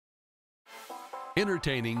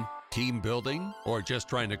Entertaining, team building, or just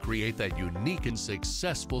trying to create that unique and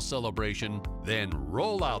successful celebration? Then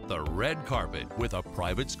roll out the red carpet with a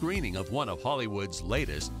private screening of one of Hollywood's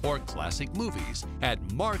latest or classic movies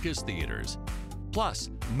at Marcus Theaters. Plus,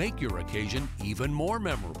 make your occasion even more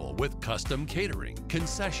memorable with custom catering,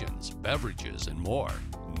 concessions, beverages, and more.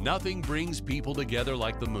 Nothing brings people together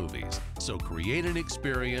like the movies, so create an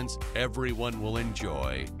experience everyone will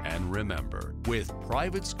enjoy and remember with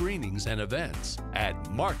private screenings and events at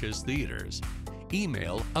Marcus Theaters.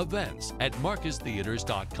 Email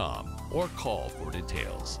events@marcustheaters.com or call for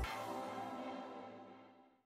details.